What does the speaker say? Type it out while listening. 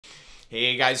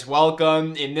Hey guys,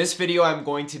 welcome. In this video, I'm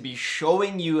going to be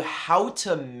showing you how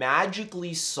to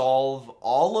magically solve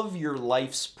all of your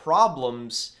life's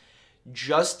problems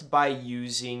just by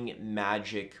using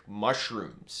magic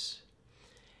mushrooms.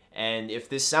 And if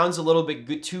this sounds a little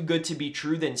bit too good to be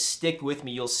true, then stick with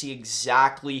me. You'll see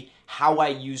exactly how I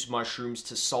use mushrooms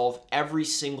to solve every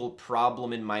single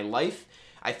problem in my life.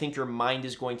 I think your mind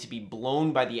is going to be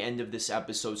blown by the end of this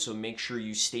episode, so make sure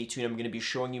you stay tuned. I'm going to be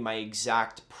showing you my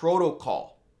exact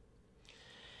protocol.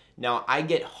 Now, I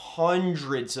get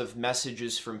hundreds of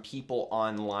messages from people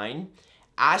online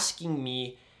asking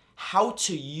me how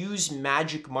to use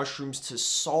magic mushrooms to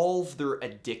solve their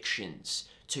addictions,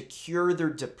 to cure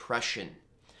their depression,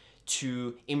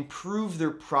 to improve their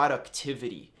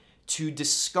productivity, to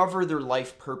discover their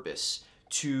life purpose,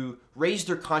 to raise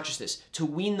their consciousness, to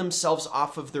wean themselves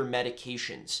off of their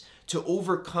medications, to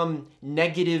overcome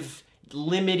negative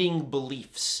limiting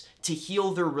beliefs, to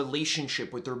heal their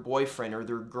relationship with their boyfriend or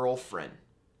their girlfriend,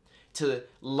 to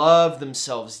love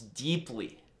themselves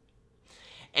deeply.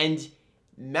 And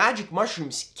magic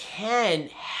mushrooms can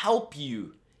help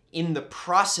you in the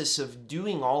process of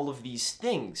doing all of these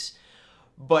things.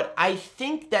 But I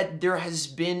think that there has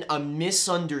been a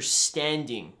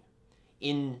misunderstanding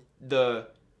in the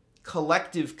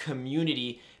collective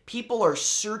community. People are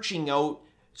searching out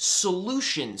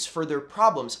solutions for their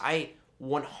problems. I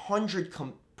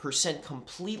 100%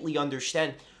 completely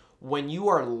understand when you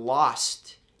are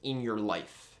lost in your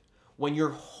life, when you're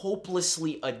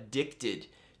hopelessly addicted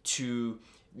to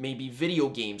maybe video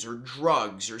games or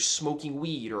drugs or smoking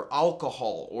weed or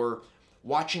alcohol or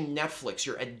watching Netflix.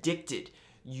 You're addicted.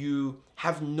 You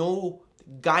have no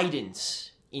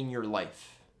guidance in your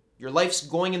life. Your life's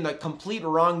going in the complete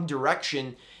wrong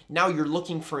direction. Now you're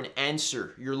looking for an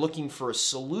answer. You're looking for a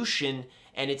solution.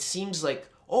 And it seems like,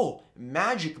 oh,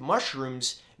 magic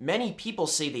mushrooms. Many people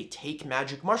say they take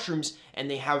magic mushrooms and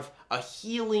they have a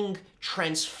healing,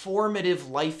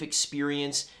 transformative life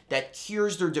experience that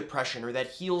cures their depression or that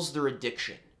heals their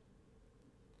addiction.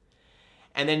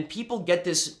 And then people get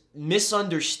this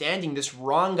misunderstanding, this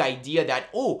wrong idea that,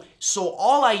 oh, so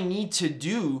all I need to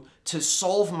do to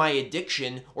solve my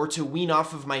addiction or to wean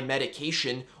off of my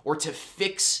medication or to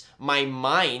fix my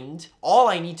mind, all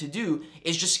I need to do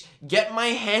is just get my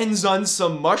hands on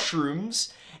some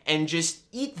mushrooms and just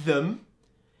eat them,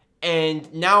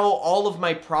 and now all of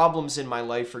my problems in my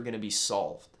life are going to be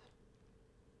solved.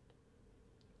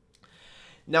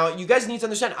 Now, you guys need to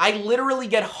understand, I literally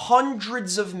get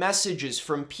hundreds of messages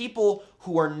from people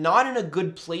who are not in a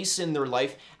good place in their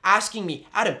life asking me,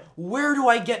 Adam, where do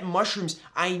I get mushrooms?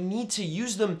 I need to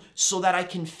use them so that I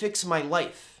can fix my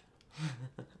life.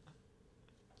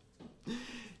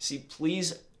 See,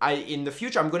 please, in the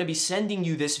future, I'm going to be sending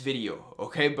you this video,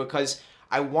 okay? Because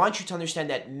I want you to understand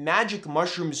that magic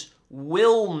mushrooms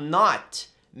will not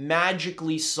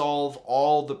magically solve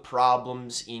all the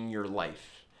problems in your life.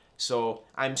 So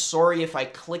I'm sorry if I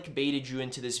clickbaited you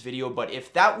into this video, but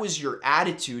if that was your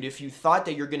attitude, if you thought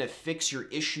that you're going to fix your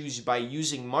issues by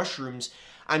using mushrooms,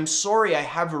 I'm sorry, I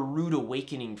have a rude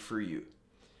awakening for you.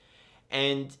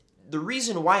 And the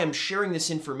reason why I'm sharing this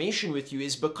information with you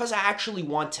is because I actually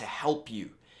want to help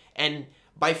you. And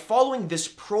by following this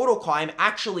protocol, I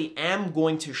actually am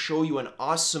going to show you an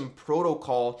awesome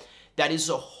protocol that is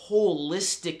a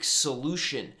holistic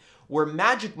solution, where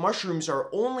magic mushrooms are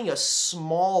only a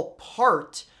small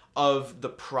part of the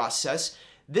process.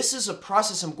 This is a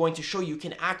process I'm going to show you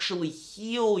can actually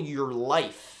heal your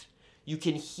life. You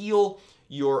can heal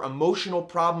your emotional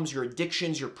problems, your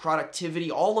addictions, your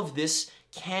productivity. All of this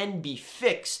can be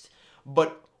fixed,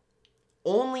 but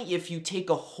only if you take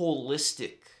a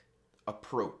holistic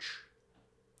approach.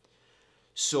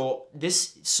 So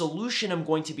this solution I'm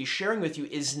going to be sharing with you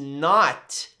is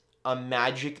not a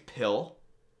magic pill.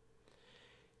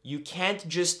 You can't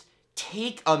just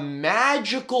take a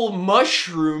magical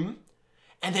mushroom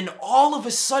and then all of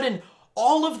a sudden,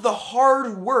 all of the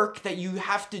hard work that you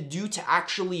have to do to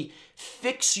actually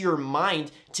fix your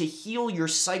mind, to heal your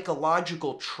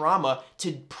psychological trauma,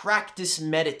 to practice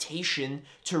meditation,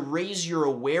 to raise your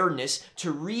awareness,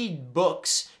 to read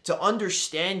books, to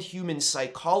understand human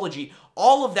psychology,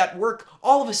 all of that work,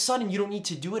 all of a sudden you don't need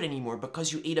to do it anymore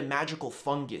because you ate a magical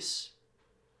fungus.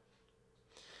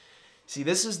 See,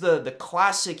 this is the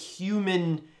classic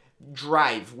human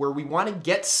drive where we want to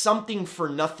get something for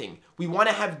nothing. We want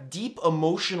to have deep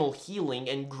emotional healing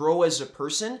and grow as a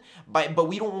person, but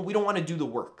we don't want to do the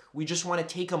work. We just want to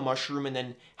take a mushroom and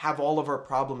then have all of our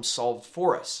problems solved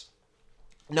for us.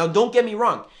 Now, don't get me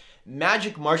wrong.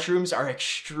 Magic mushrooms are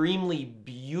extremely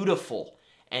beautiful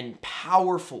and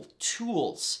powerful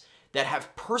tools that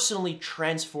have personally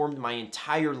transformed my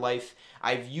entire life.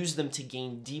 I've used them to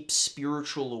gain deep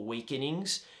spiritual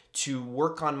awakenings, to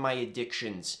work on my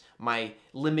addictions, my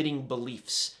limiting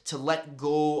beliefs, to let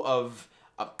go of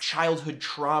childhood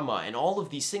trauma and all of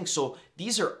these things. So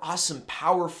these are awesome,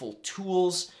 powerful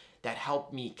tools that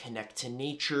help me connect to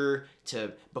nature,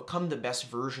 to become the best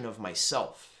version of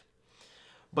myself.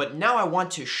 But now I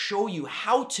want to show you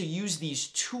how to use these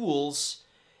tools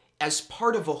as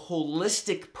part of a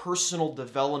holistic personal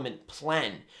development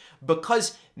plan,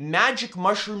 because magic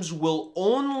mushrooms will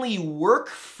only work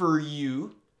for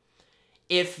you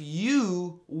if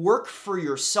you work for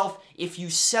yourself, if you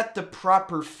set the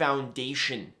proper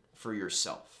foundation for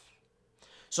yourself.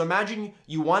 So imagine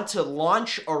you want to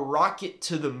launch a rocket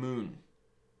to the moon.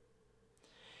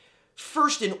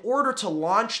 First, in order to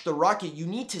launch the rocket, you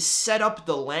need to set up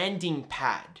the landing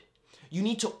pad. You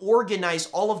need to organize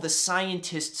all of the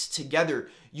scientists together.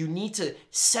 You need to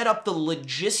set up the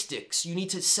logistics. You need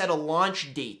to set a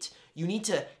launch date. You need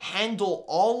to handle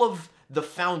all of the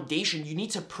foundation. You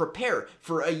need to prepare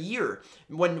for a year.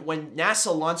 When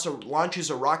NASA launches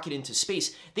a rocket into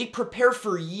space, they prepare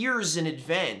for years in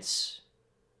advance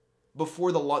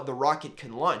before the rocket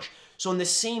can launch. So in the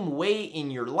same way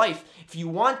in your life, if you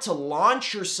want to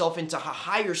launch yourself into a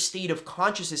higher state of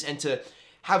consciousness and to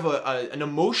have an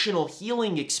emotional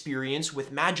healing experience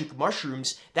with magic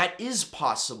mushrooms, that is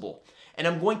possible. And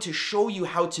I'm going to show you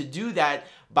how to do that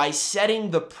by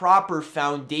setting the proper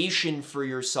foundation for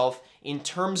yourself in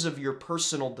terms of your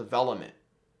personal development.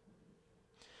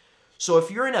 So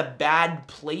if you're in a bad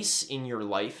place in your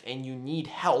life and you need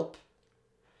help,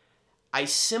 I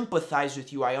sympathize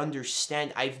with you. I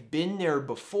understand. I've been there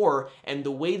before, and the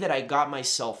way that I got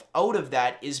myself out of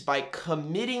that is by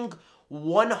committing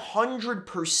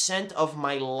 100% of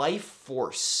my life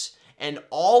force and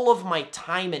all of my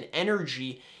time and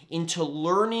energy into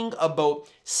learning about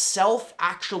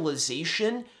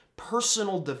self-actualization,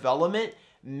 personal development,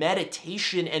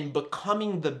 meditation, and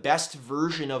becoming the best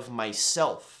version of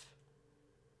myself.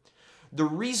 The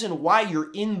reason why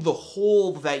you're in the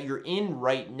hole that you're in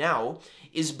right now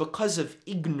is because of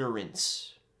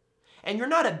ignorance. And you're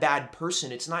not a bad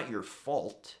person. It's not your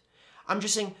fault. I'm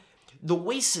just saying the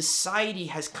way society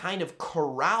has kind of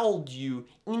corralled you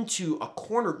into a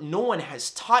corner. No one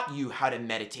has taught you how to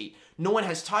meditate. No one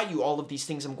has taught you all of these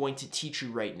things I'm going to teach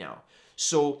you right now.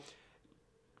 So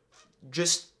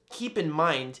just keep in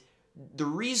mind, the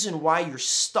reason why you're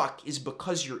stuck is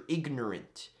because you're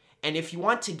ignorant. And if you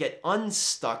want to get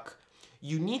unstuck,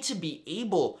 you need to be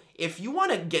able, if you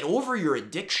want to get over your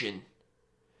addiction,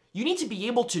 you need to be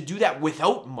able to do that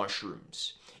without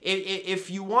mushrooms. If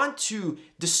you want to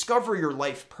discover your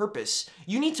life purpose,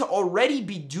 you need to already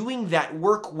be doing that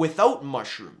work without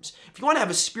mushrooms. If you want to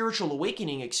have a spiritual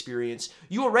awakening experience,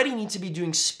 you already need to be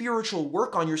doing spiritual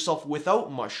work on yourself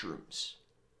without mushrooms.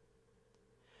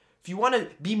 If you want to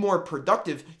be more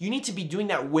productive, you need to be doing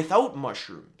that without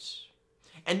mushrooms.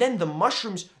 And then the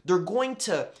mushrooms, they're going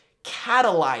to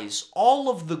catalyze all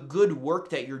of the good work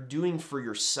that you're doing for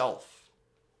yourself.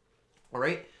 All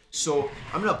right? So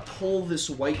I'm going to pull this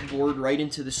whiteboard right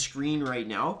into the screen right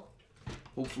now.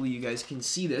 Hopefully you guys can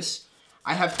see this.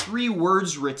 I have 3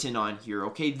 words written on here,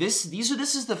 okay? This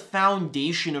is the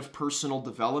foundation of personal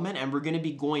development, and we're going to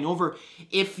be going over,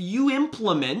 if you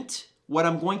implement what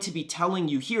I'm going to be telling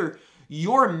you here,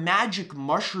 your magic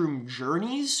mushroom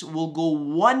journeys will go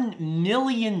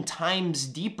 1,000,000 times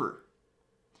deeper.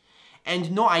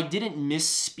 And no, I didn't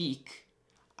misspeak.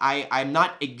 I'm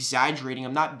not exaggerating.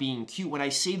 I'm not being cute. When I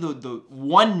say the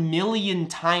 1,000,000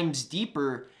 times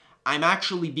deeper, I'm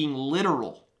actually being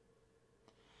literal.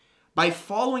 By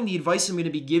following the advice I'm going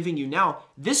to be giving you now,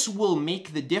 this will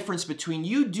make the difference between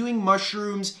you doing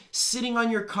mushrooms, sitting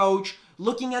on your couch,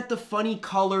 looking at the funny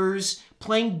colors,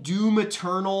 playing Doom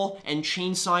Eternal and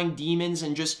chainsawing demons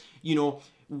and just,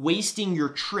 wasting your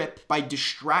trip by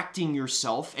distracting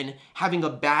yourself and having a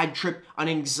bad trip, an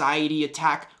anxiety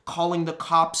attack, calling the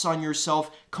cops on yourself,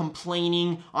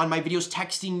 complaining on my videos,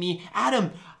 texting me,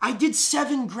 Adam, I did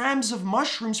 7 grams of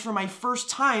mushrooms for my first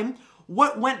time.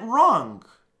 What went wrong?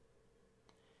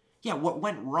 Yeah, what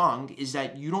went wrong is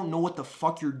that you don't know what the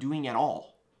fuck you're doing at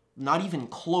all. Not even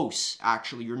close,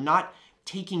 actually. You're not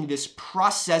taking this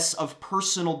process of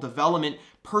personal development,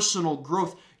 personal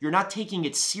growth, you're not taking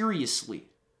it seriously.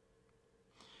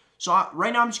 So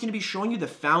right now I'm just going to be showing you the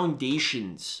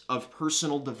foundations of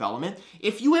personal development.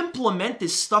 If you implement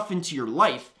this stuff into your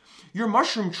life, your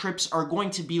mushroom trips are going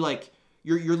to be like,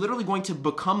 you're literally going to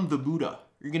become the Buddha.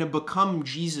 You're going to become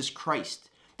Jesus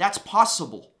Christ. That's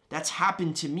possible. That's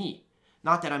happened to me.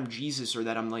 Not that I'm Jesus or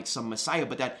that I'm like some Messiah,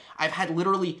 but that I've had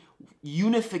literally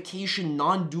unification,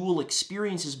 non-dual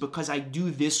experiences because I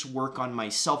do this work on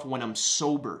myself when I'm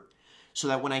sober. So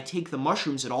that when I take the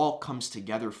mushrooms, it all comes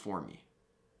together for me.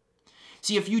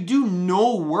 See, if you do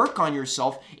no work on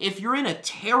yourself, if you're in a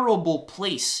terrible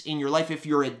place in your life, if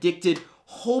you're addicted,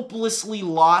 hopelessly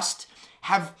lost,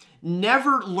 have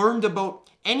never learned about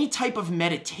any type of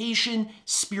meditation,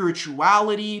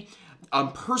 spirituality,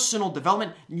 personal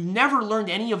development, you never learned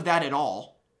any of that at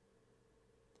all,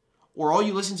 or all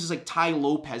you listen to is like Tai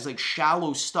Lopez, like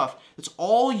shallow stuff, that's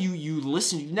all you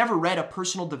listen to, you've never read a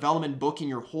personal development book in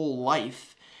your whole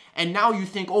life, and now you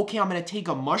think, okay, I'm going to take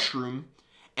a mushroom,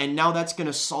 and now that's going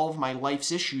to solve my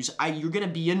life's issues, you're going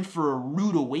to be in for a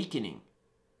rude awakening.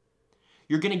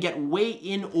 You're going to get way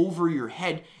in over your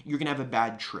head, you're going to have a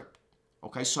bad trip.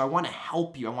 Okay, so I want to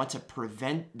help you, I want to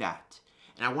prevent that.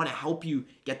 And I want to help you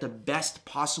get the best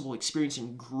possible experience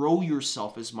and grow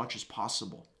yourself as much as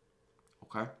possible.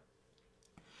 Okay?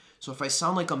 So if I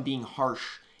sound like I'm being harsh,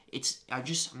 I'm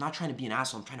not trying to be an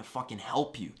asshole. I'm trying to fucking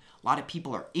help you. A lot of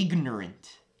people are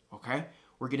ignorant. Okay?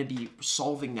 We're going to be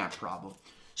solving that problem.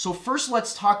 So first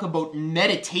let's talk about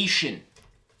meditation.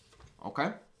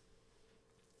 Okay?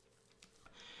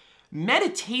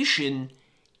 Meditation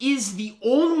is the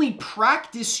only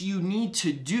practice you need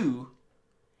to do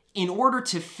in order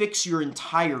to fix your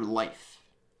entire life.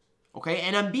 Okay?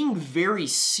 And I'm being very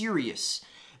serious.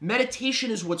 Meditation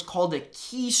is what's called a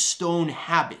keystone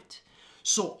habit.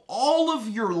 So all of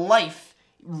your life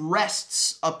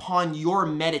rests upon your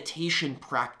meditation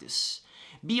practice.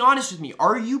 Be honest with me,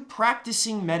 are you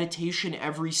practicing meditation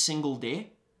every single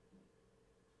day?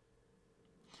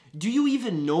 Do you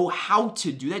even know how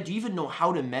to do that? Do you even know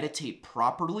how to meditate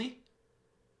properly?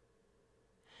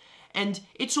 And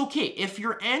it's okay. If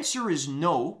your answer is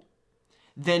no,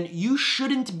 then you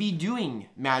shouldn't be doing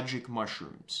magic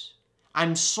mushrooms.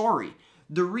 I'm sorry.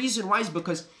 The reason why is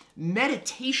because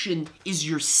meditation is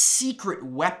your secret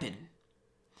weapon.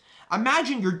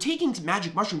 Imagine you're taking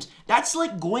magic mushrooms. That's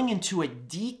like going into a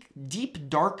deep, deep,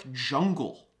 dark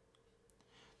jungle.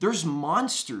 There's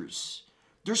monsters.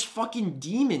 There's fucking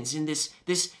demons in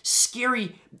this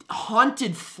scary,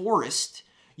 haunted forest.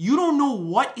 You don't know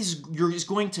what is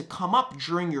going to come up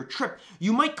during your trip.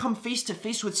 You might come face to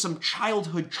face with some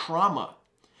childhood trauma.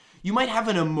 You might have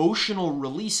an emotional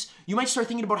release. You might start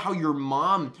thinking about how your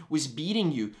mom was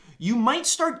beating you. You might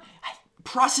start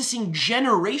processing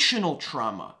generational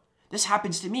trauma. This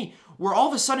happens to me, where all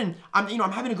of a sudden, I'm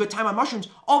having a good time on mushrooms.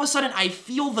 All of a sudden, I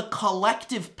feel the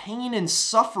collective pain and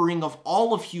suffering of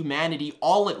all of humanity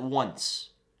all at once.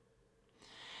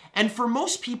 And for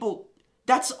most people,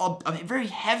 that's a very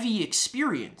heavy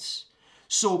experience.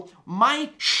 So my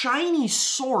shiny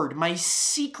sword, my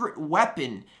secret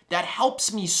weapon that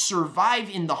helps me survive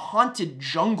in the haunted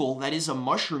jungle that is a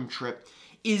mushroom trip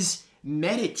is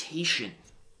meditation.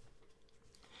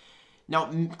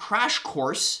 Now, crash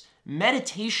course,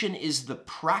 meditation is the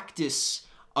practice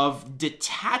of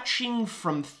detaching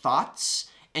from thoughts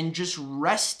and just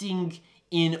resting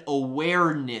in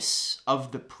awareness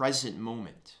of the present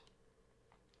moment.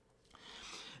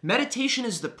 Meditation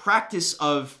is the practice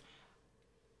of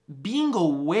being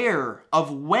aware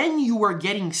of when you are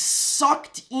getting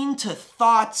sucked into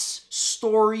thoughts,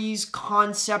 stories,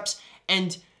 concepts,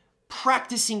 and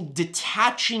practicing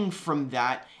detaching from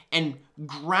that and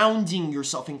grounding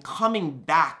yourself and coming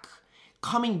back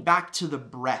to the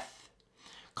breath,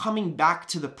 coming back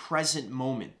to the present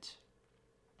moment.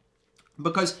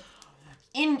 Because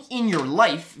in your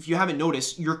life, if you haven't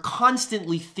noticed, you're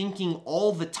constantly thinking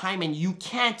all the time and you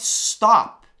can't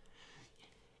stop.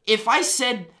 If I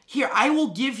said, here, I will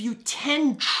give you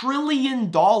 $10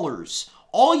 trillion,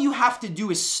 all you have to do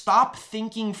is stop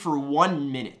thinking for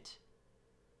 1 minute.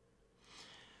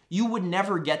 You would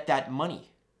never get that money.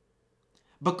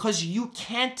 Because you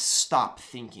can't stop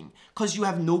thinking, because you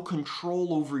have no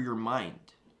control over your mind.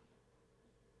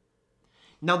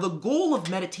 Now, the goal of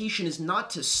meditation is not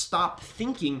to stop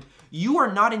thinking. You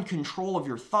are not in control of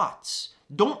your thoughts.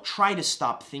 Don't try to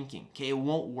stop thinking, okay? It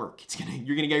won't work.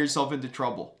 You're gonna get yourself into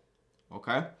trouble,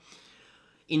 okay?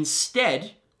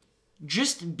 Instead,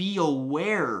 just be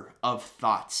aware of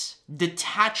thoughts.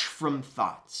 Detach from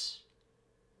thoughts.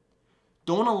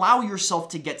 Don't allow yourself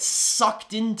to get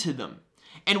sucked into them.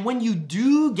 And when you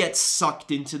do get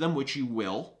sucked into them, which you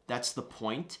will, that's the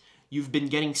point. You've been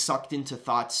getting sucked into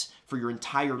thoughts for your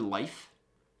entire life.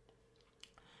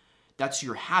 That's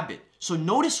your habit. So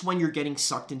notice when you're getting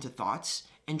sucked into thoughts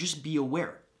and just be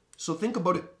aware. So think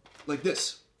about it like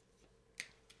this.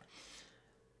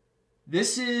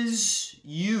 This is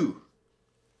you,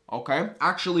 okay?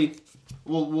 Actually,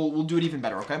 we'll do it even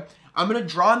better, okay? I'm gonna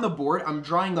draw on the board. I'm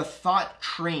drawing a thought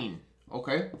train,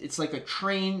 okay? It's like a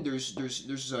train.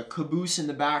 There's a caboose in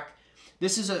the back.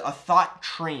 This is a thought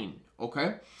train,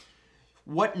 okay?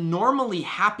 What normally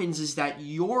happens is that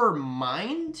your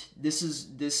mind,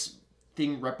 this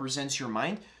thing represents your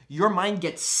mind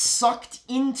gets sucked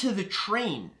into the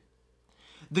train.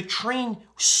 The train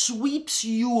sweeps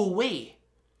you away.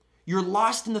 You're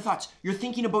lost in the thoughts. You're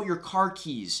thinking about your car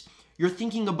keys. You're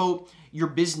thinking about your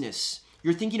business.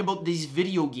 You're thinking about these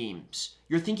video games.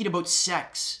 You're thinking about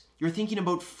sex. You're thinking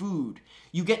about food.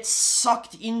 You get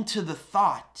sucked into the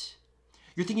thought.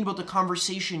 You're thinking about the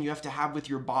conversation you have to have with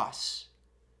your boss.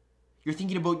 You're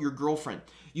thinking about your girlfriend.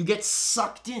 You get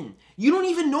sucked in. You don't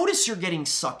even notice you're getting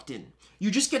sucked in. You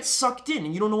just get sucked in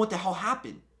and you don't know what the hell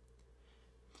happened.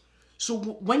 So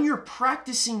when you're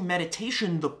practicing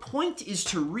meditation, the point is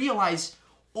to realize,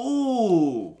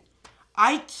 oh,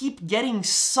 I keep getting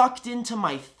sucked into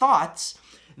my thoughts.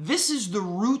 This is the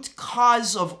root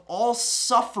cause of all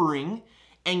suffering,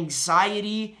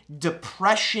 anxiety,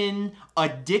 depression,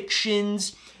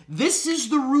 addictions. This is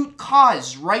the root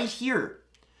cause right here.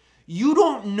 You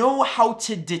don't know how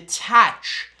to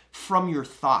detach from your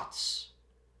thoughts.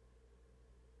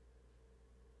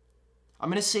 I'm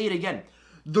going to say it again.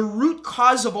 The root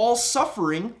cause of all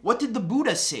suffering, what did the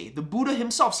Buddha say? The Buddha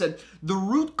himself said, the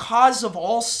root cause of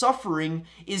all suffering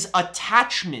is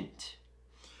attachment.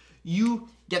 You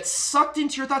get sucked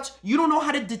into your thoughts. You don't know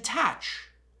how to detach.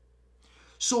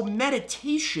 So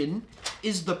meditation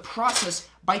is the process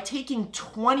by taking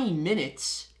 20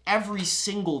 minutes every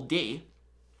single day.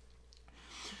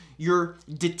 You're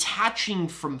detaching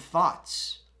from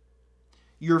thoughts.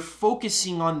 You're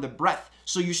focusing on the breath.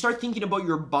 So you start thinking about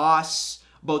your boss,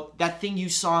 about that thing you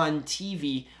saw on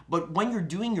TV. But when you're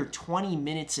doing your 20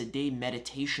 minutes a day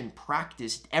meditation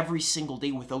practice every single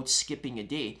day without skipping a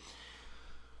day,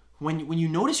 when you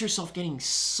notice yourself getting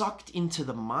sucked into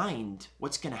the mind,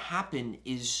 what's going to happen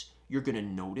is you're going to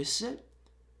notice it.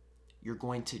 You're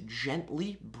going to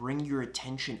gently bring your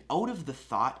attention out of the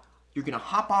thought. You're going to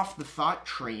hop off the thought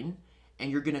train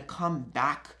and you're going to come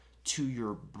back to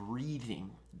your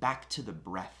breathing, back to the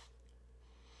breath.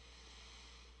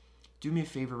 Do me a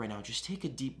favor right now. Just take a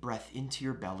deep breath into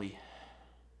your belly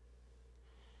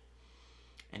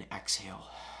and exhale.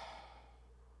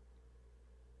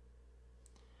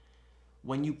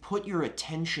 When you put your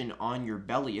attention on your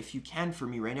belly, if you can for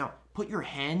me right now, put your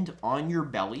hand on your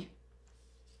belly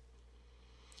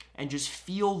and just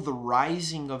feel the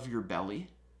rising of your belly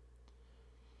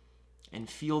and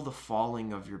feel the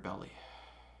falling of your belly.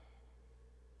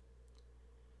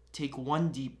 Take one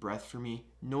deep breath for me.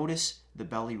 Notice the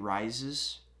belly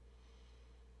rises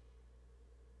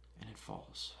and it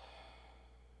falls.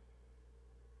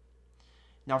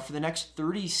 Now for the next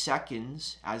 30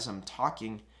 seconds as I'm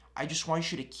talking, I just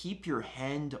want you to keep your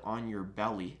hand on your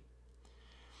belly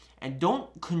and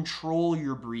don't control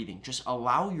your breathing. Just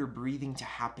allow your breathing to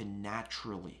happen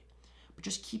naturally. But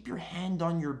just keep your hand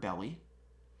on your belly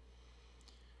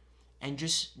and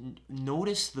just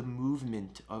notice the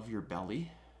movement of your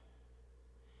belly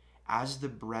as the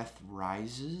breath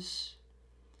rises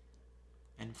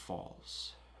and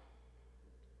falls.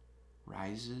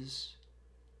 Rises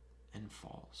and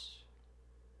falls.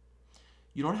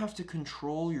 You don't have to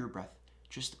control your breath.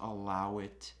 Just allow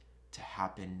it to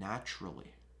happen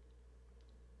naturally.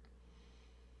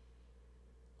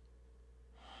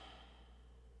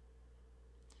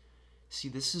 See,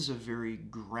 this is a very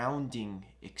grounding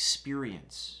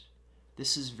experience.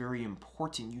 This is very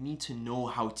important. You need to know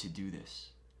how to do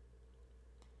this.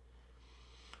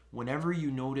 Whenever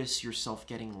you notice yourself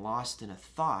getting lost in a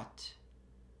thought,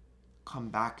 come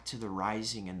back to the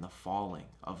rising and the falling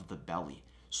of the belly.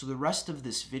 So the rest of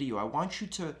this video, I want you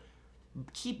to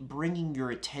keep bringing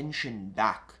your attention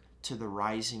back to the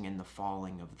rising and the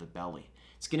falling of the belly.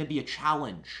 It's going to be a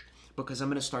challenge because I'm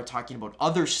going to start talking about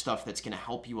other stuff that's going to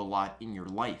help you a lot in your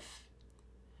life.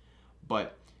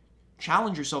 But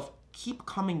challenge yourself. Keep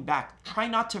coming back. Try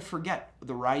not to forget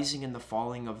the rising and the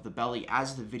falling of the belly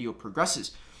as the video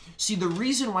progresses. See, the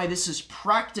reason why this is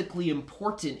practically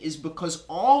important is because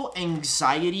all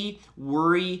anxiety,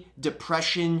 worry,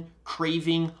 depression,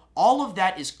 craving, all of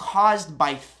that is caused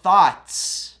by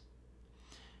thoughts.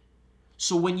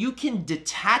 So when you can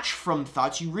detach from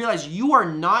thoughts, you realize you are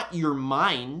not your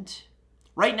mind.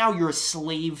 Right now, you're a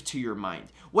slave to your mind.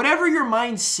 Whatever your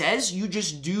mind says, you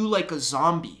just do like a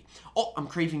zombie. Oh, I'm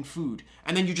craving food.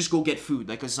 And then you just go get food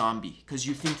like a zombie because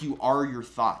you think you are your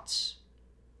thoughts.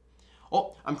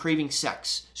 Oh, I'm craving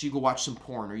sex. So you go watch some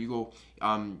porn or you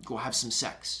go have some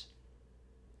sex.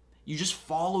 You just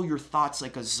follow your thoughts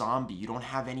like a zombie. You don't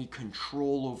have any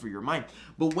control over your mind.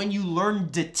 But when you learn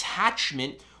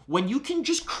detachment, when you can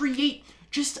just create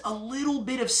just a little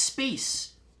bit of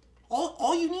space,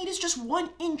 all you need is just 1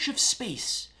 inch of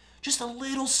space. Just a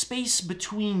little space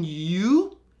between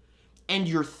you and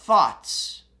your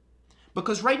thoughts.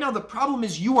 Because right now the problem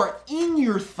is you are in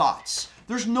your thoughts.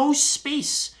 There's no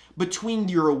space between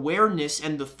your awareness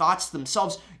and the thoughts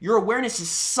themselves. Your awareness is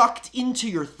sucked into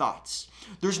your thoughts.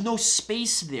 There's no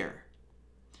space there.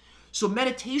 So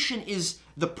meditation is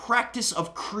the practice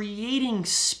of creating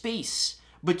space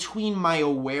between my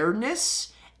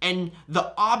awareness and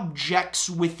the objects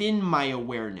within my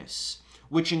awareness,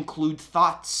 which include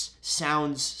thoughts,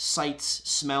 sounds, sights,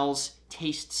 smells,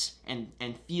 tastes,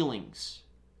 and feelings.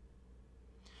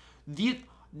 The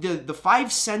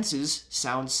 5 senses,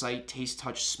 sound, sight, taste,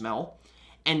 touch, smell,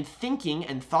 and thinking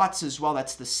and thoughts as well,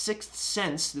 that's the 6th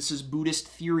sense. This is Buddhist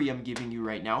theory I'm giving you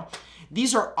right now.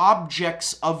 These are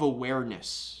objects of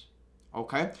awareness,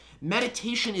 okay?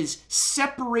 Meditation is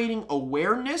separating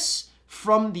awareness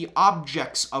from the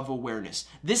objects of awareness.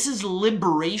 This is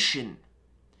liberation.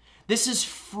 This is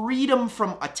freedom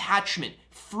from attachment,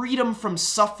 freedom from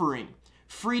suffering,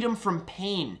 freedom from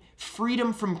pain,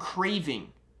 freedom from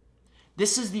craving.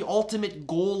 This is the ultimate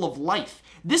goal of life.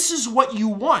 This is what you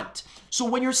want. So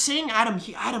when you're saying, Adam,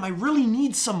 I really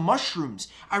need some mushrooms.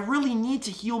 I really need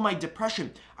to heal my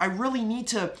depression. I really need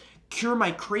to cure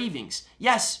my cravings.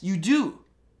 Yes, you do.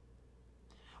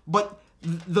 But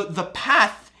the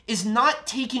path is not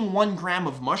taking 1 gram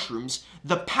of mushrooms.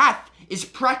 The path is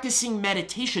practicing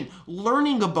meditation,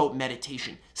 learning about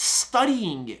meditation,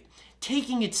 studying it,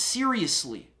 taking it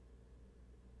seriously.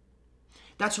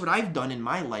 That's what I've done in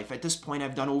my life. At this point,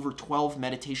 I've done over 12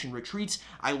 meditation retreats.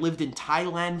 I lived in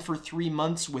Thailand for 3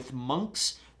 months with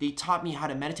monks. They taught me how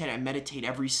to meditate. I meditate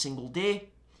every single day.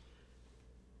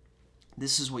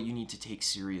 This is what you need to take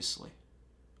seriously,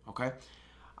 okay?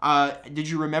 Did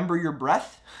you remember your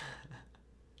breath?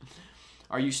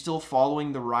 Are you still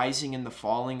following the rising and the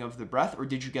falling of the breath, or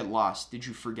did you get lost? Did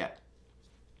you forget?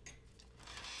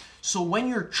 So when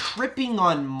you're tripping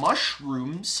on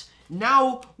mushrooms,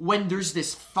 now, when there's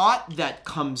this thought that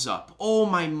comes up, oh,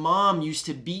 my mom used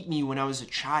to beat me when I was a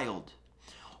child.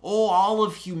 Oh, all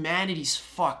of humanity's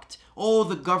fucked. Oh,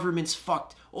 the government's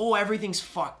fucked. Oh, everything's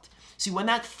fucked. See, when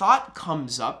that thought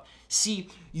comes up, see,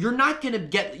 you might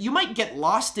get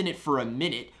lost in it for a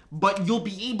minute, but you'll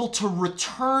be able to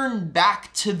return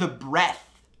back to the breath.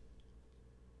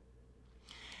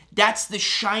 That's the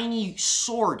shiny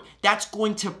sword. That's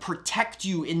going to protect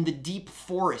you in the deep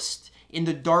forest, in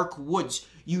the dark woods.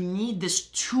 You need this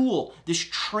tool, this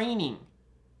training.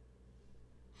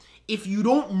 If you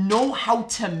don't know how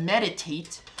to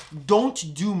meditate,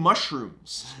 don't do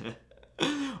mushrooms.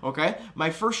 Okay? My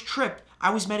first trip, I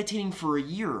was meditating for a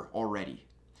year already.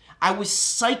 I was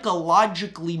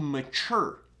psychologically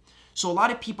mature. So a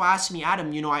lot of people ask me,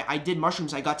 Adam, I did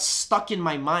mushrooms. I got stuck in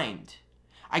my mind.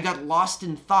 I got lost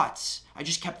in thoughts. I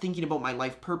just kept thinking about my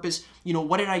life purpose.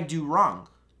 What did I do wrong?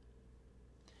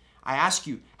 I ask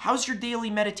you, how's your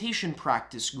daily meditation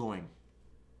practice going?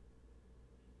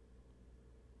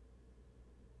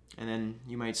 And then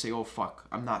you might say, oh, fuck,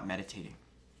 I'm not meditating.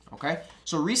 Okay?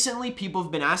 So recently, people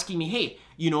have been asking me, hey,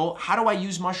 how do I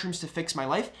use mushrooms to fix my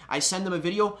life? I send them a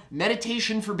video,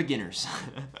 meditation for beginners.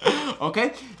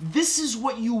 Okay? This is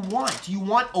what you want. You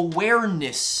want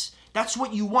awareness. That's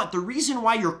what you want. The reason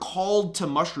why you're called to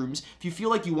mushrooms, if you feel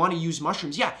like you want to use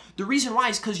mushrooms, the reason why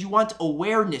is because you want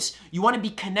awareness. You want to be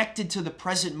connected to the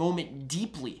present moment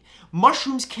deeply.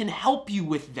 Mushrooms can help you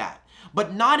with that,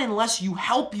 but not unless you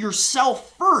help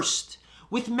yourself first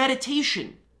with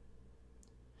meditation.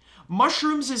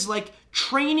 Mushrooms is like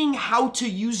training how to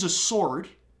use a sword,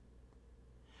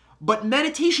 but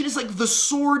meditation is like the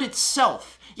sword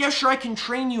itself. Yeah, sure, I can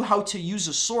train you how to use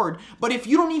a sword, but if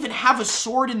you don't even have a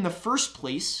sword in the first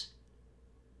place,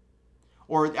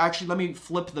 or actually, let me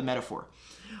flip the metaphor.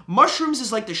 Mushrooms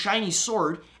is like the shiny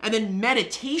sword, and then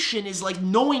meditation is like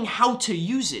knowing how to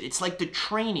use it. It's like the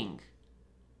training.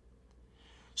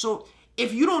 So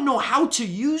if you don't know how to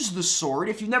use the sword,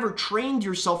 if you've never trained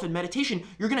yourself in meditation,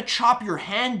 you're going to chop your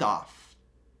hand off.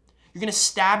 You're going to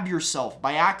stab yourself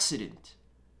by accident.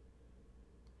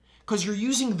 Because you're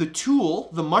using the tool,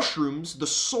 the mushrooms, the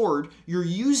sword, you're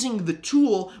using the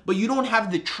tool, but you don't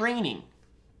have the training.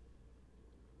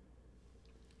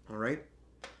 All right?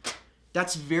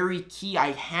 That's very key.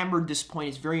 I hammered this point.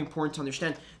 It's very important to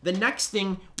understand. The next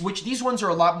thing, which these ones are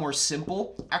a lot more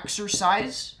simple,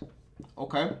 exercise,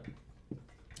 okay,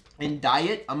 and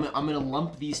diet. I'm going to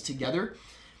lump these together.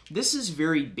 This is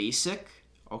very basic,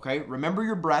 okay? Remember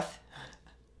your breath.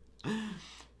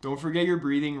 Don't forget your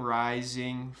breathing,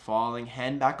 rising, falling,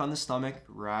 hand back on the stomach,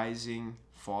 rising,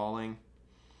 falling.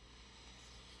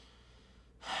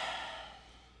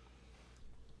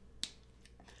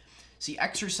 See,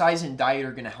 exercise and diet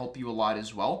are going to help you a lot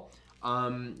as well.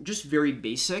 Just very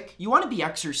basic. You want to be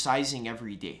exercising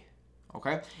every day,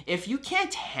 okay? If you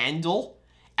can't handle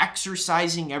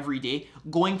exercising every day,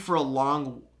 going for a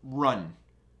long run,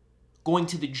 going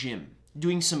to the gym,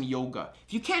 doing some yoga,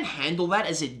 if you can't handle that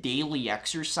as a daily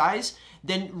exercise,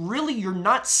 then really you're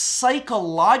not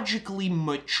psychologically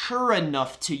mature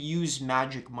enough to use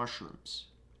magic mushrooms.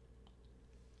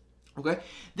 Okay?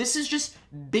 This is just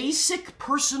basic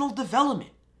personal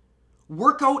development.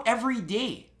 Work out every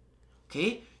day.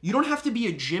 Okay? You don't have to be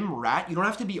a gym rat. You don't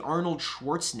have to be Arnold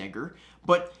Schwarzenegger,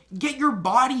 but get your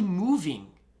body moving.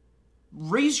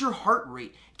 Raise your heart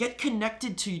rate. Get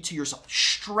connected to yourself.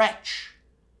 Stretch.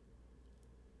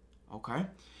 Okay?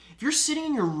 If you're sitting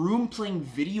in your room playing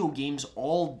video games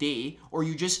all day, or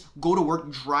you just go to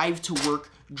work,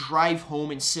 drive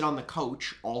home, and sit on the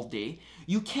couch all day,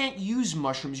 you can't use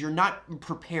mushrooms. You're not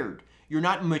prepared. You're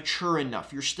not mature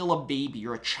enough. You're still a baby.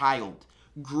 You're a child.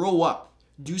 Grow up.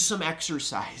 Do some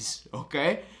exercise,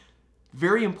 okay?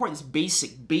 Very important. It's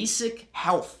basic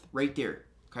health right there,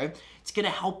 okay? It's going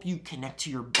to help you connect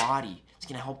to your body. It's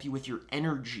going to help you with your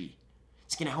energy.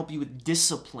 It's going to help you with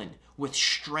discipline, with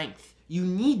strength. You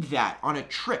need that on a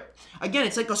trip. Again,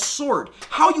 it's like a sword.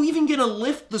 How are you even going to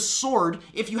lift the sword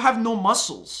if you have no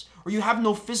muscles or you have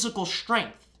no physical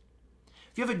strength?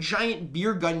 If you have a giant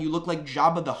beer gun, you look like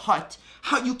Jabba the Hutt.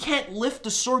 How you can't lift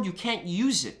the sword, you can't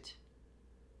use it.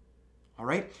 All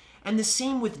right? And the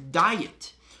same with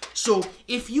diet. So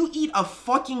if you eat a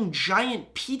fucking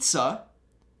giant pizza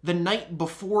the night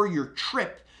before your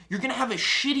trip, you're going to have a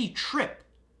shitty trip.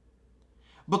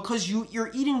 Because you're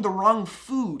eating the wrong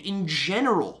food. In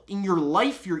general, in your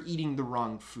life, you're eating the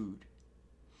wrong food.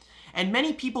 And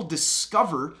many people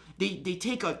discover, they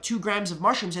take 2 grams of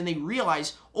mushrooms and they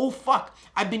realize, oh fuck,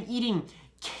 I've been eating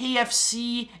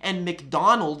KFC and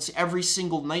McDonald's every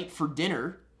single night for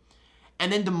dinner.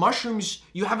 And then the mushrooms,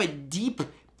 you have a deep,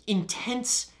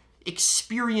 intense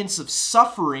experience of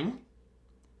suffering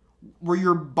where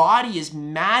your body is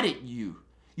mad at you.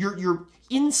 Your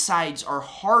insides are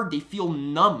hard, they feel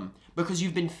numb because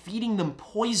you've been feeding them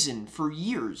poison for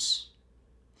years.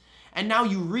 And now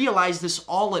you realize this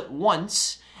all at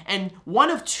once, and one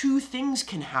of 2 things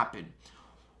can happen.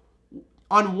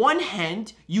 On one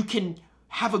hand, you can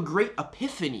have a great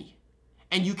epiphany,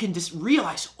 and you can just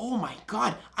realize, oh my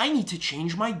God, I need to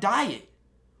change my diet.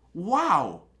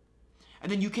 Wow.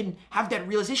 And then you can have that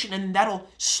realization, and that'll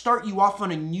start you off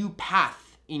on a new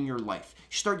path in your life.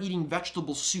 You start eating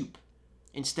vegetable soup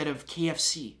instead of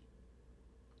KFC.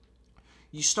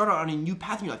 You start on a new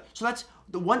path in your life. So that's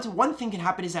the one thing can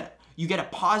happen is that you get a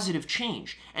positive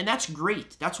change. And that's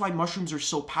great. That's why mushrooms are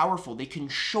so powerful. They can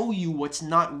show you what's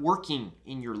not working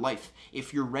in your life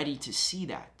if you're ready to see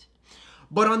that.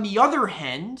 But on the other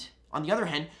hand,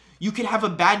 you could have a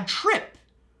bad trip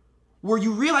where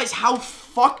you realize how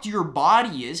fucked your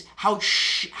body is, how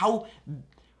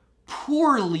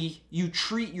poorly you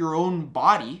treat your own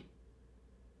body.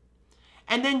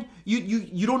 And then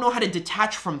you don't know how to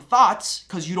detach from thoughts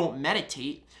because you don't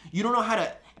meditate. You don't know how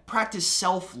to practice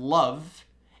self-love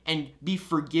and be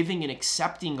forgiving and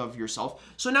accepting of yourself.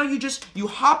 So now you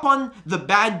hop on the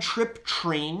bad trip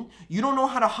train. You don't know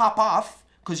how to hop off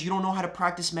because you don't know how to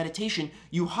practice meditation.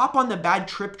 You hop on the bad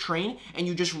trip train and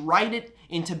you just ride it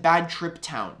into bad trip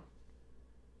town.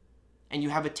 And you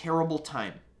have a terrible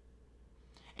time.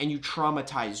 And you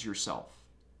traumatize yourself.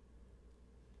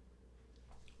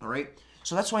 All right?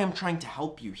 So that's why I'm trying to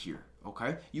help you here,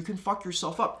 okay? You can fuck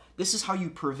yourself up. This is how you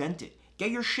prevent it.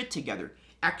 Get your shit together.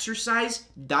 Exercise,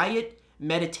 diet,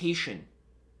 meditation,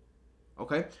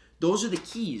 okay? Those are the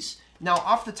keys. Now,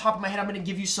 off the top of my head, I'm going to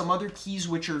give you some other keys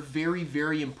which are very,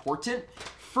 very important.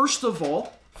 First of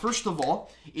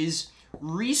all is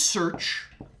research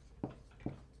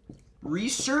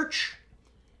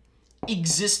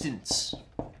existence,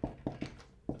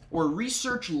 or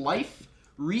research life,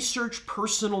 research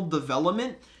personal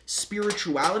development,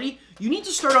 spirituality. You need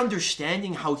to start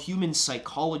understanding how human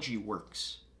psychology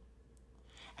works.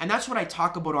 And that's what I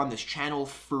talk about on this channel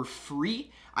for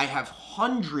free. I have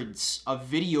hundreds of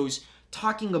videos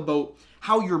talking about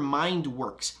how your mind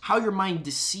works, how your mind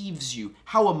deceives you,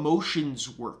 how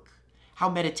emotions work, how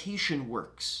meditation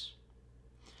works.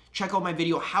 Check out my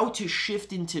video, How to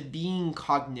Shift into Being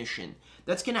Cognition.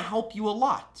 That's going to help you a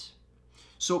lot.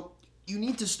 So you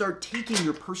need to start taking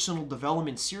your personal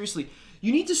development seriously.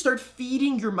 You need to start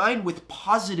feeding your mind with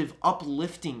positive,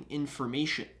 uplifting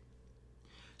information.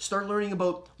 Start learning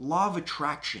about law of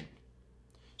attraction.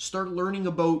 Start learning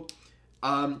about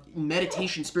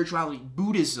meditation, spirituality,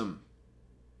 Buddhism.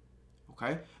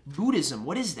 Okay? Buddhism,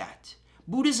 what is that?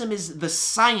 Buddhism is the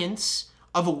science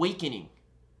of awakening,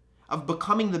 of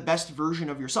becoming the best version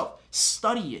of yourself.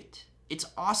 Study it. It's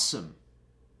awesome.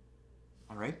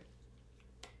 All right?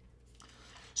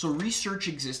 So research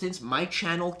existence. My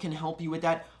channel can help you with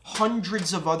that.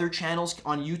 Hundreds of other channels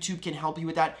on YouTube can help you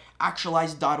with that.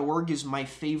 Actualize.org is my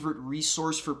favorite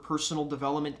resource for personal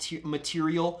development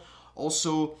material.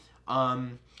 Also,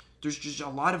 there's just a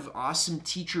lot of awesome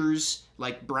teachers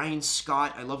like Brian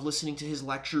Scott. I love listening to his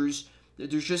lectures.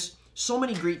 There's just so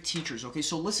many great teachers. Okay,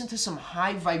 so listen to some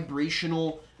high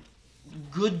vibrational,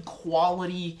 good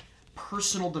quality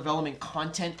personal development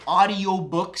content, audio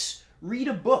books. Read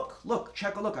a book. Look,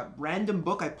 check a look. A random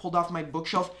book I pulled off my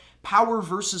bookshelf. Power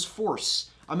versus Force.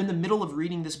 I'm in the middle of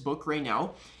reading this book right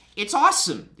now. It's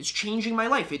awesome. It's changing my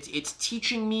life. It's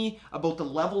teaching me about the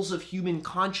levels of human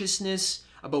consciousness,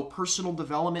 about personal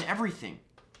development, everything.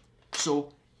 So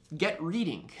get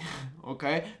reading,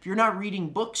 okay? If you're not reading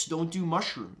books, don't do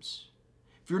mushrooms.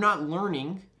 If you're not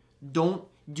learning, don't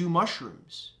do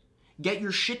mushrooms. Get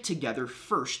your shit together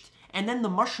first, and then the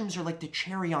mushrooms are like the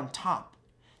cherry on top.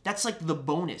 That's like the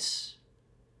bonus.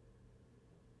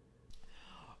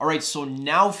 All right, so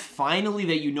now finally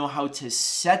that you know how to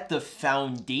set the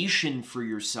foundation for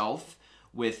yourself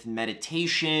with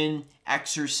meditation,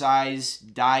 exercise,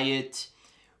 diet,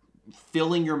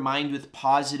 filling your mind with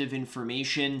positive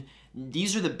information,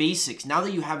 these are the basics. Now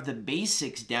that you have the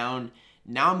basics down,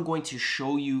 now I'm going to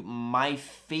show you my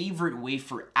favorite way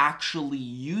for actually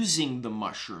using the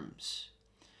mushrooms.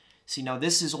 See, now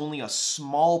this is only a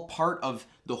small part of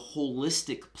the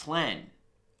holistic plan,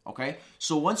 okay?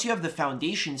 So once you have the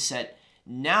foundation set,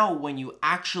 now when you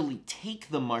actually take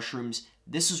the mushrooms,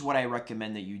 this is what I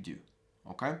recommend that you do,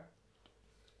 okay?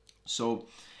 So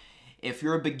if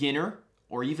you're a beginner,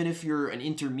 or even if you're an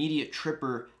intermediate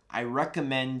tripper, I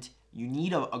recommend you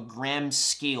need a gram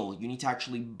scale. You need to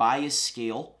actually buy a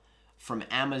scale from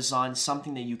Amazon,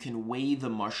 something that you can weigh the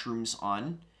mushrooms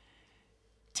on.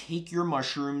 Take your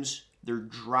mushrooms, they're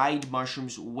dried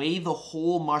mushrooms, weigh the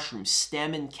whole mushroom,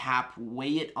 stem and cap,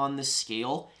 weigh it on the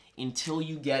scale until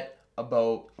you get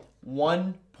about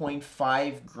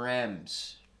 1.5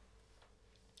 grams.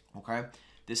 Okay?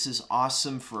 This is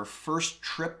awesome for a first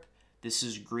trip. This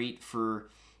is great for,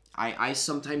 I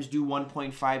sometimes do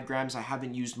 1.5 grams. I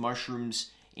haven't used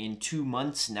mushrooms in 2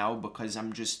 months now because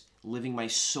I'm just living my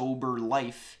sober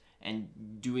life and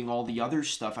doing all the other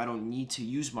stuff. I don't need to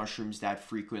use mushrooms that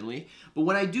frequently. But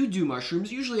when I do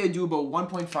mushrooms, usually I do about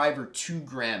 1.5 or 2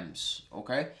 grams,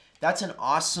 okay? That's an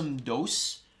awesome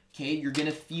dose, okay? You're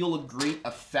gonna feel a great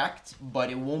effect,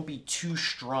 but it won't be too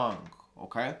strong,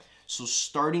 okay? So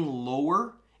starting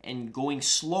lower and going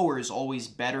slower is always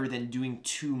better than doing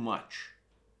too much,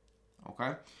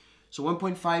 okay? So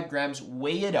 1.5 grams,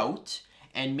 weigh it out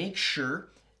and make sure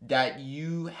that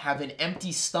you have an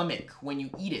empty stomach when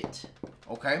you eat it,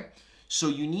 okay? So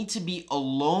you need to be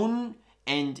alone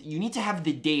and you need to have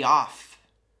the day off.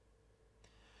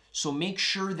 So make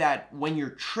sure that when you're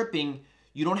tripping,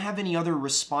 you don't have any other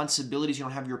responsibilities. You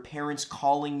don't have your parents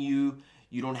calling you.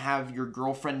 You don't have your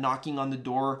girlfriend knocking on the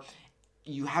door.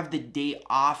 You have the day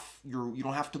off. You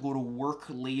don't have to go to work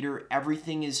later.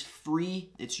 Everything is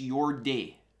free. It's your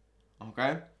day,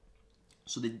 okay?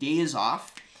 So the day is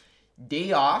off.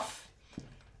 Day off,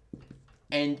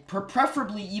 and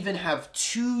preferably even have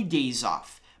 2 days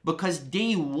off, because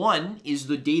day 1 is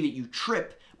the day that you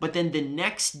trip, but then the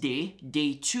next day,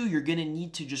 day 2, you're gonna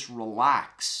need to just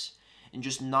relax and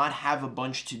just not have a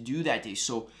bunch to do that day.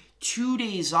 So 2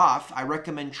 days off, I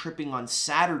recommend tripping on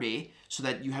Saturday so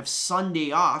that you have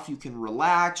Sunday off. You can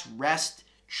relax, rest,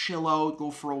 chill out, go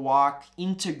for a walk,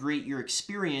 integrate your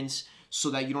experience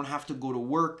so that you don't have to go to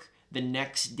work the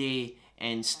next day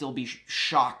and still be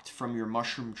shocked from your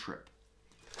mushroom trip.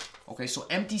 Okay, so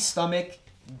empty stomach,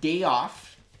 day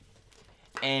off,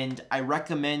 and I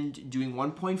recommend doing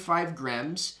 1.5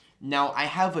 grams. Now, I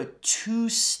have a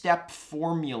 2-step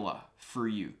formula for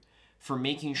you for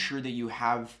making sure that you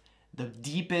have the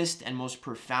deepest and most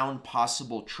profound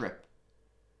possible trip.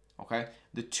 Okay,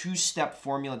 the 2-step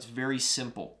formula, it's very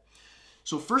simple.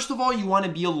 So first of all, you want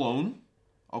to be alone,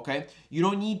 okay? You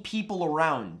don't need people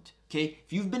around. Okay,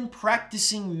 if you've been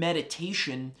practicing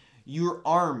meditation, you're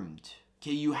armed.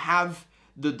 Okay, you have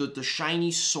the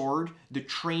shiny sword, the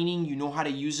training, you know how to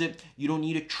use it. You don't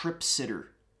need a trip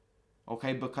sitter.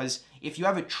 Okay, because if you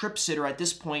have a trip sitter at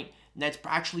this point, that's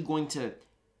actually going to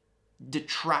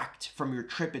detract from your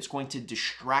trip. It's going to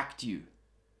distract you.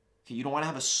 Okay, you don't want to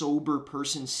have a sober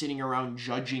person sitting around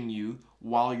judging you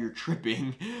while you're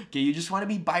tripping. Okay, you just want to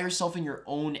be by yourself in your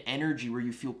own energy where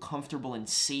you feel comfortable and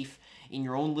safe in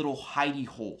your own little hidey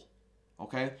hole.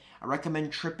 Okay, I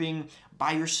recommend tripping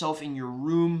by yourself in your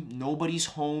room. Nobody's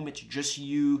home. It's just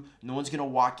you. No one's gonna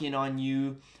walk in on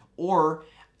you. Or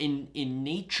in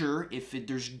nature, if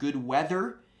there's good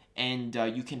weather and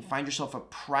you can find yourself a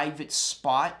private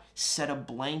spot, set a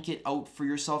blanket out for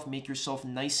yourself. Make yourself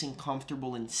nice and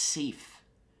comfortable and safe.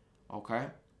 Okay.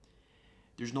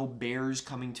 There's no bears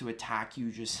coming to attack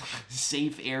you. Just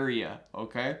safe area.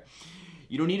 Okay.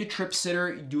 You don't need a trip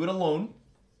sitter. Do it alone.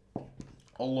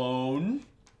 Alone.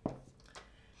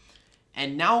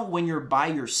 And now when you're by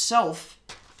yourself,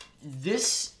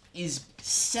 this is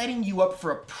setting you up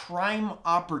for a prime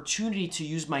opportunity to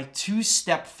use my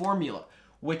two-step formula,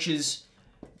 which is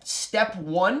step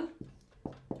 1,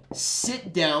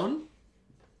 sit down.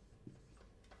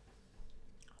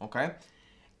 Okay?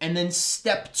 And then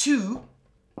step 2,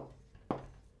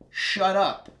 shut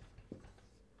up.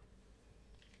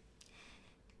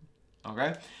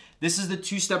 Okay? This is the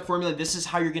two-step formula. This is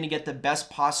how you're going to get the best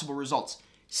possible results.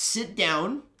 Sit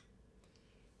down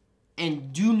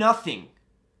and do nothing.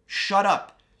 Shut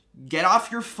up. Get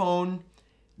off your phone.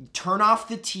 Turn off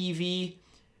the TV.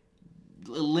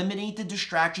 Eliminate the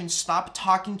distractions. Stop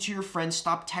talking to your friends.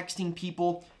 Stop texting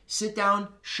people. Sit down.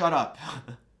 Shut up.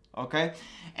 Okay?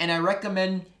 And I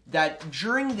recommend that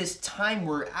during this time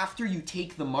where after you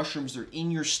take the mushrooms, they're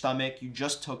in your stomach, you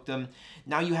just took them,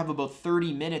 now you have about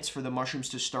 30 minutes for the mushrooms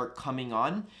to start coming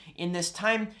on. In this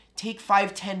time, take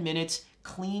 5-10 minutes,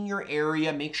 clean your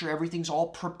area, make sure everything's all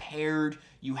prepared.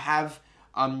 You have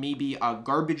maybe a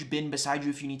garbage bin beside you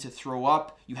if you need to throw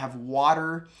up. You have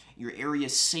water, your area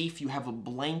is safe, you have a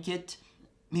blanket,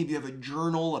 maybe you have a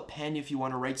journal, a pen if you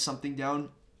want to write something down.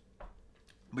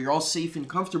 But you're all safe and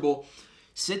comfortable.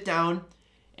 Sit down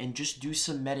and just do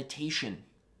some meditation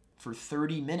for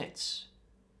 30 minutes.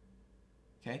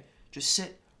 Okay? Just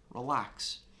sit,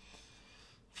 relax.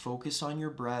 Focus on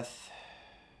your breath.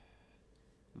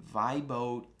 Vibe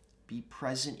out. Be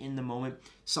present in the moment.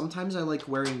 Sometimes I like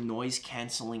wearing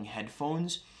noise-canceling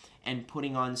headphones and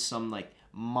putting on some like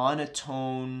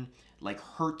monotone, like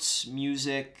Hertz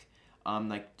music,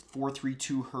 like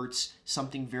 432 Hertz,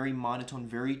 something very monotone,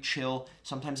 very chill.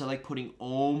 Sometimes I like putting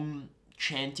Om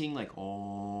chanting, like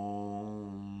Om,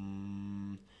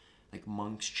 like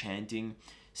monks chanting.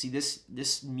 See,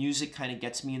 this music kind of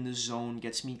gets me in the zone,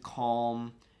 gets me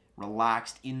calm,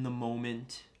 relaxed in the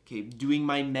moment. Okay, doing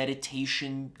my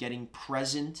meditation, getting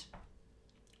present.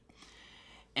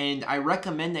 And I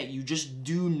recommend that you just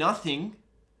do nothing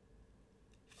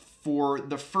for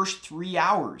the first 3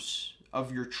 hours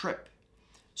of your trip.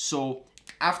 So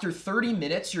after 30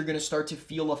 minutes, you're going to start to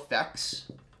feel effects,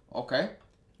 okay?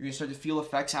 You're going to start to feel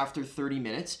effects after 30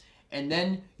 minutes, and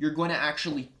then you're going to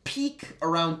actually peak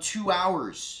around 2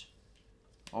 hours,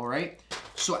 all right?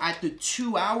 So at the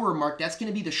 2-hour mark, that's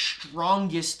going to be the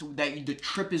strongest that the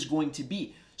trip is going to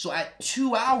be. So at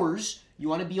 2 hours, you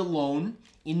want to be alone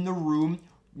in the room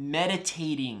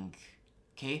meditating,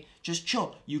 okay? Just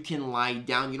chill. You can lie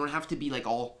down. You don't have to be like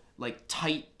all like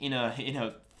tight in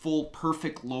a full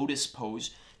perfect lotus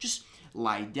pose. Just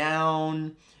lie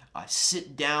down,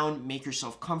 sit down, make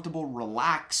yourself comfortable,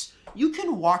 relax. You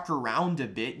can walk around a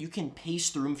bit. You can pace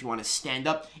the room if you want to stand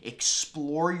up,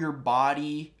 explore your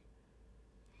body.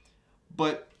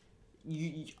 But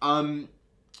you don't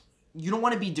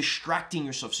want to be distracting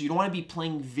yourself. So you don't want to be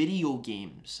playing video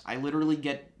games. I literally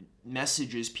get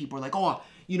messages. People are like, oh,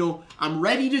 you know, I'm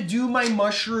ready to do my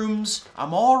mushrooms.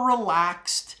 I'm all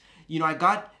relaxed. You know, I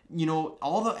got, you know,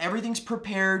 everything's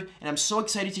prepared, and I'm so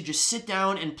excited to just sit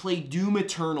down and play Doom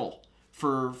Eternal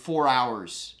for 4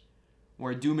 hours.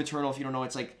 Where Doom Eternal, if you don't know,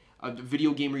 it's like a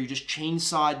video game where you just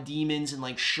chainsaw demons and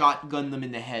like shotgun them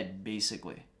in the head,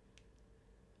 basically.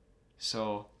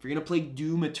 So if you're gonna play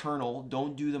Doom Eternal,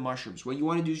 don't do the mushrooms. What you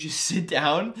want to do is just sit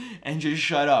down and just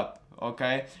shut up,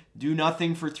 okay? Do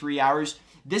nothing for 3 hours.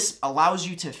 This allows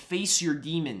you to face your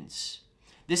demons.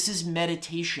 This is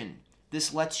meditation.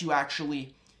 This lets you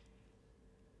actually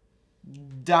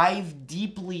dive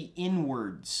deeply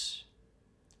inwards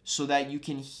so that you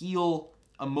can heal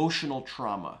emotional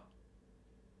trauma,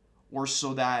 or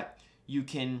so that you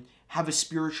can have a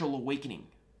spiritual awakening.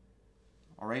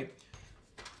 All right?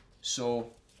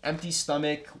 So empty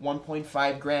stomach,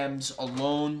 1.5 grams,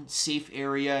 alone, safe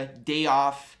area, day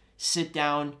off, sit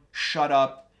down, shut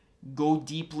up, go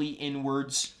deeply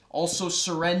inwards. Also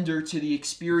surrender to the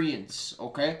experience,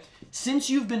 okay? Since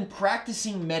you've been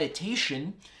practicing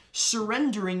meditation,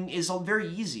 surrendering is very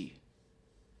easy.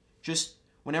 Just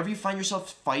whenever you find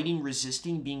yourself fighting,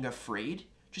 resisting, being afraid,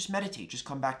 just meditate. Just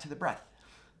come back to the breath.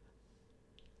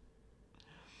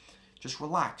 Just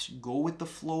relax. Go with the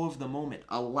flow of the moment.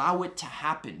 Allow it to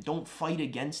happen. Don't fight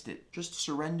against it. Just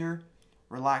surrender,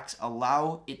 relax,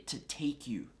 allow it to take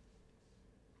you.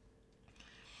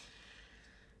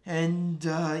 And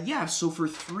yeah, so for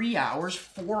 3 hours,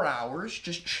 4 hours,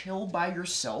 just chill by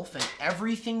yourself, and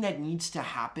everything that needs to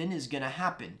happen is going to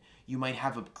happen. You might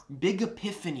have a big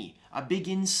epiphany, a big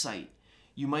insight.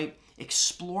 You might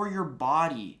explore your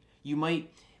body. You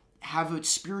might have a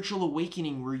spiritual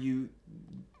awakening where you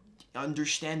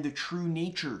understand the true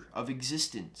nature of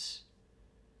existence.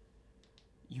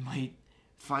 You might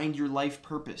find your life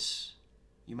purpose.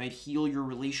 You might heal your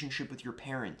relationship with your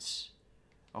parents.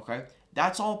 Okay?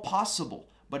 That's all possible,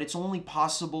 but it's only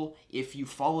possible if you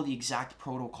follow the exact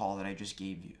protocol that I just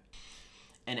gave you.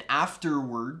 And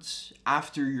afterwards,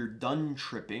 after you're done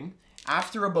tripping,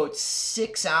 after about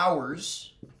 6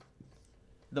 hours,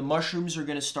 the mushrooms are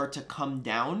going to start to come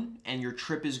down and your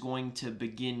trip is going to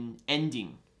begin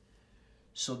ending.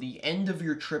 So the end of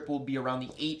your trip will be around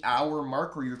the 8-hour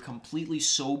mark where you're completely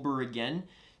sober again.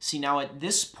 See, now at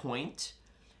this point,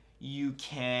 you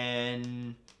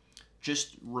can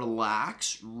just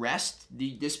relax, rest.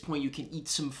 At this point, you can eat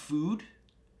some food.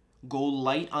 Go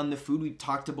light on the food. We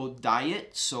talked about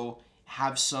diet, so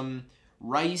have some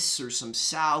rice or some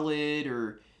salad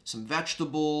or some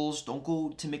vegetables. Don't go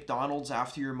to McDonald's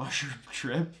after your mushroom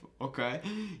trip, okay?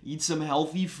 Eat some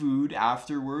healthy food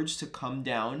afterwards to come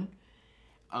down.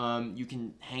 You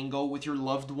can hang out with your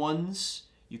loved ones.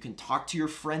 You can talk to your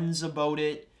friends about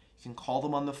it. You can call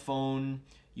them on the phone.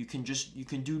 You can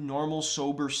do normal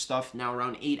sober stuff. Now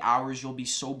around 8 hours, you'll be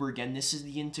sober again. This is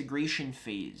the integration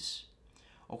phase.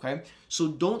 Okay? So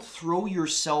don't throw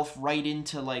yourself right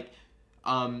into like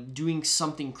doing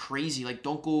something crazy. Like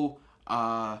don't go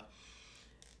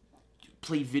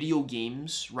play video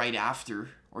games right after,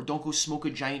 or don't go smoke a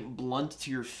giant blunt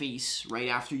to your face right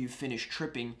after you finish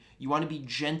tripping. You want to be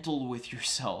gentle with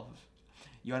yourself.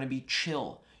 You want to be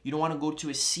chill. You don't want to go to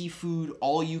a seafood,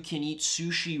 all-you-can-eat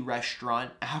sushi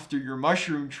restaurant after your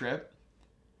mushroom trip.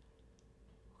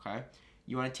 Okay?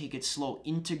 You want to take it slow.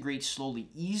 Integrate slowly.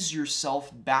 Ease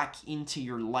yourself back into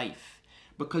your life.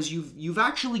 Because you've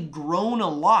actually grown a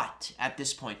lot at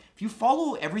this point. If you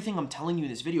follow everything I'm telling you in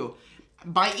this video,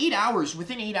 by 8 hours,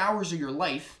 within 8 hours of your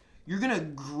life, you're going to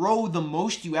grow the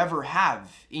most you ever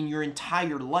have in your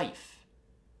entire life.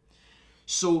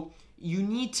 So you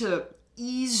need to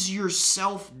ease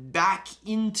yourself back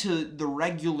into the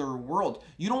regular world.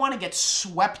 You don't want to get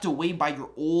swept away by your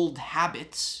old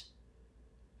habits.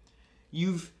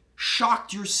 You've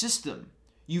shocked your system.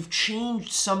 You've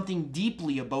changed something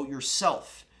deeply about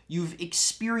yourself. You've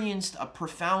experienced a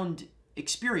profound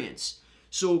experience.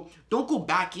 So don't go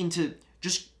back into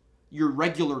just your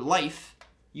regular life.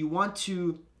 You want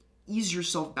to ease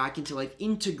yourself back into life.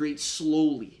 Integrate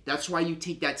slowly. That's why you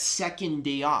take that second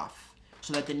day off.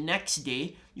 So that the next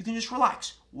day, you can just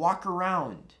relax, walk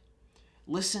around,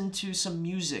 listen to some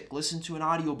music, listen to an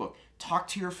audiobook, talk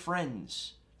to your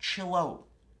friends, chill out,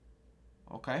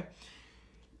 okay?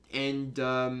 And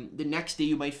the next day,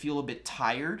 you might feel a bit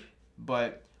tired,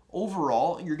 but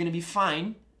overall, you're going to be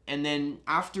fine. And then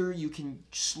after, you can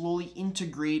slowly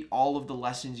integrate all of the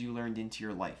lessons you learned into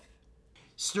your life.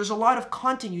 So there's a lot of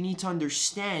content you need to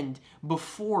understand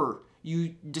before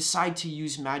you decide to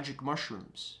use magic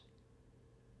mushrooms.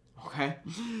 Okay,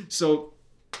 so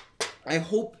I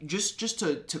hope, just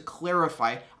to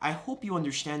clarify, I hope you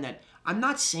understand that I'm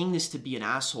not saying this to be an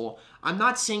asshole. I'm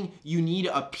not saying you need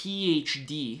a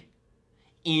PhD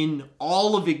in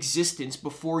all of existence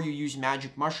before you use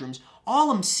magic mushrooms.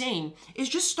 All I'm saying is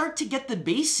just start to get the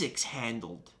basics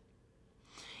handled.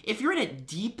 If you're in a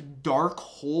deep, dark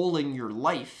hole in your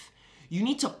life, you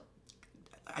need to,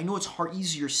 I know it's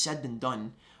easier said than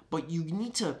done, but you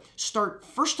need to start,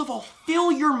 first of all, fill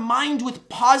your mind with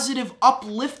positive,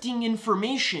 uplifting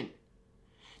information.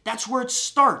 That's where it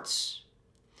starts.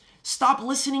 Stop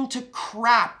listening to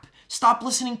crap. Stop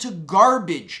listening to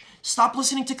garbage. Stop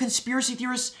listening to conspiracy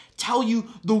theorists tell you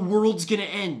the world's gonna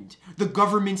end. The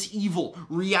government's evil.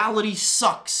 Reality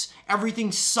sucks.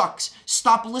 Everything sucks.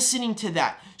 Stop listening to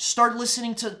that. Start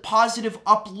listening to positive,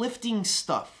 uplifting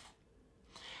stuff.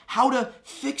 How to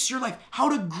fix your life, how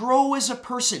to grow as a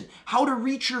person, how to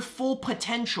reach your full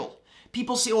potential.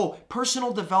 People say, oh,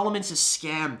 personal development's a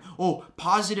scam. Oh,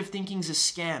 positive thinking's a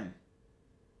scam.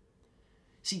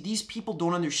 See, these people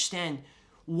don't understand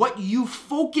what you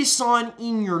focus on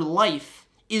in your life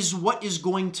is what is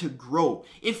going to grow.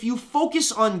 If you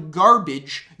focus on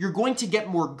garbage, you're going to get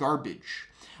more garbage.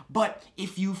 But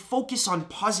if you focus on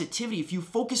positivity, if you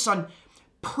focus on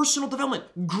personal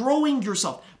development, growing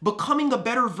yourself, becoming a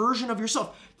better version of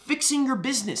yourself, fixing your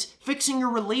business, fixing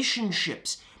your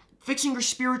relationships, fixing your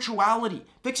spirituality,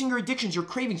 fixing your addictions, your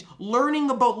cravings, learning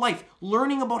about life,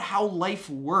 learning about how life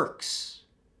works.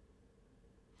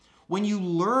 When you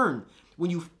learn, when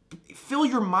you fill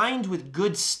your mind with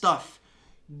good stuff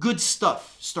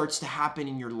starts to happen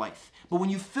in your life. But when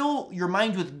you fill your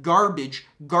mind with garbage,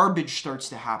 garbage starts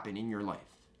to happen in your life.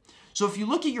 So if you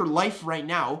look at your life right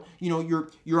now, you know,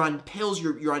 you're on pills,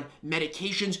 you're on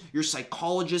medications, you're a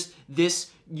psychologist,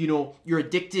 you're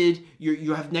addicted,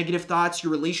 you have negative thoughts,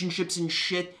 your relationships in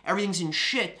shit, everything's in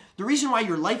shit. The reason why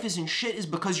your life is in shit is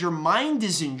because your mind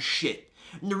is in shit.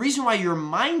 And the reason why your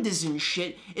mind is in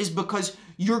shit is because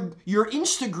your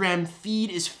Instagram feed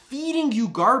is feeding you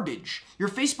garbage. Your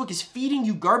Facebook is feeding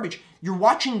you garbage. You're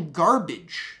watching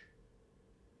garbage.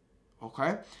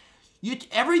 Okay?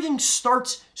 Everything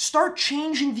start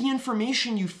changing the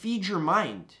information you feed your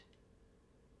mind.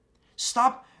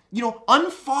 Stop,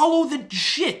 unfollow the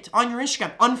shit on your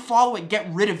Instagram. Unfollow it, get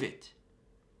rid of it.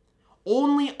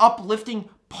 Only uplifting,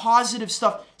 positive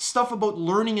stuff about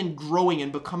learning and growing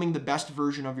and becoming the best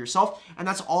version of yourself. And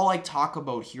that's all I talk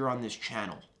about here on this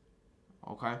channel.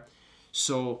 Okay?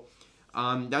 So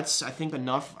that's, I think,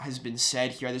 enough has been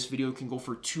said here. This video can go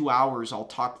for 2 hours. I'll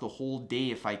talk the whole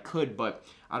day if I could, but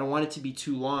I don't want it to be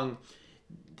too long.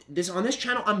 On this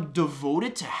channel, I'm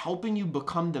devoted to helping you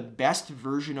become the best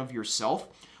version of yourself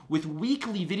with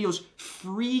weekly videos,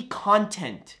 free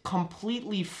content,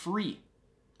 completely free.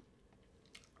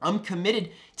 I'm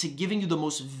committed to giving you the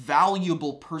most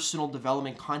valuable personal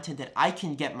development content that I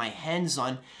can get my hands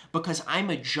on because I'm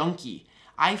a junkie.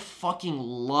 I fucking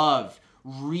love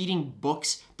reading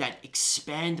books that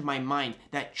expand my mind,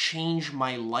 that change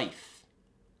my life,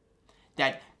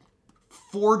 that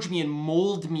forge me and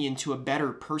mold me into a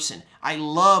better person. I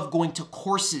love going to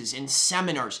courses and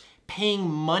seminars, paying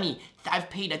money. I've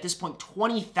paid at this point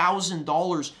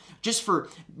 $20,000 just for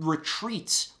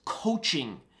retreats,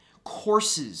 coaching,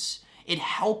 courses. It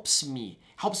helps me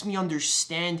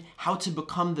understand how to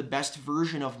become the best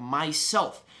version of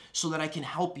myself so that I can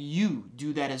help you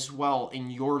do that as well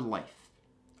in your life.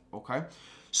 Okay?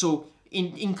 So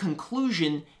in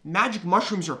conclusion, magic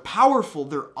mushrooms are powerful.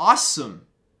 They're awesome.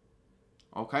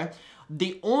 Okay?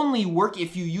 They only work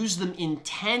if you use them in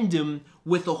tandem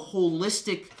with a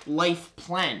holistic life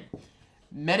plan.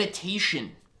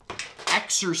 Meditation,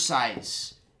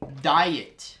 exercise,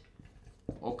 diet.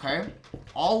 Okay?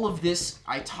 All of this,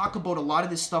 I talk about a lot of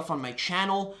this stuff on my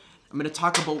channel. I'm going to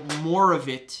talk about more of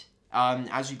it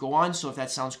as we go on. So if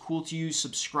that sounds cool to you,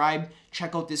 subscribe.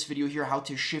 Check out this video here, how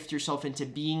to shift yourself into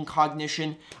being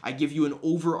cognition. I give you an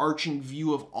overarching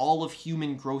view of all of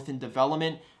human growth and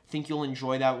development. I think you'll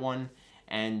enjoy that one.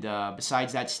 And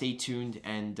besides that, stay tuned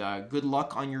and good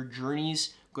luck on your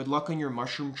journeys. Good luck on your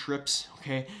mushroom trips.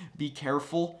 Okay? Be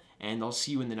careful, and I'll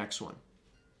see you in the next one.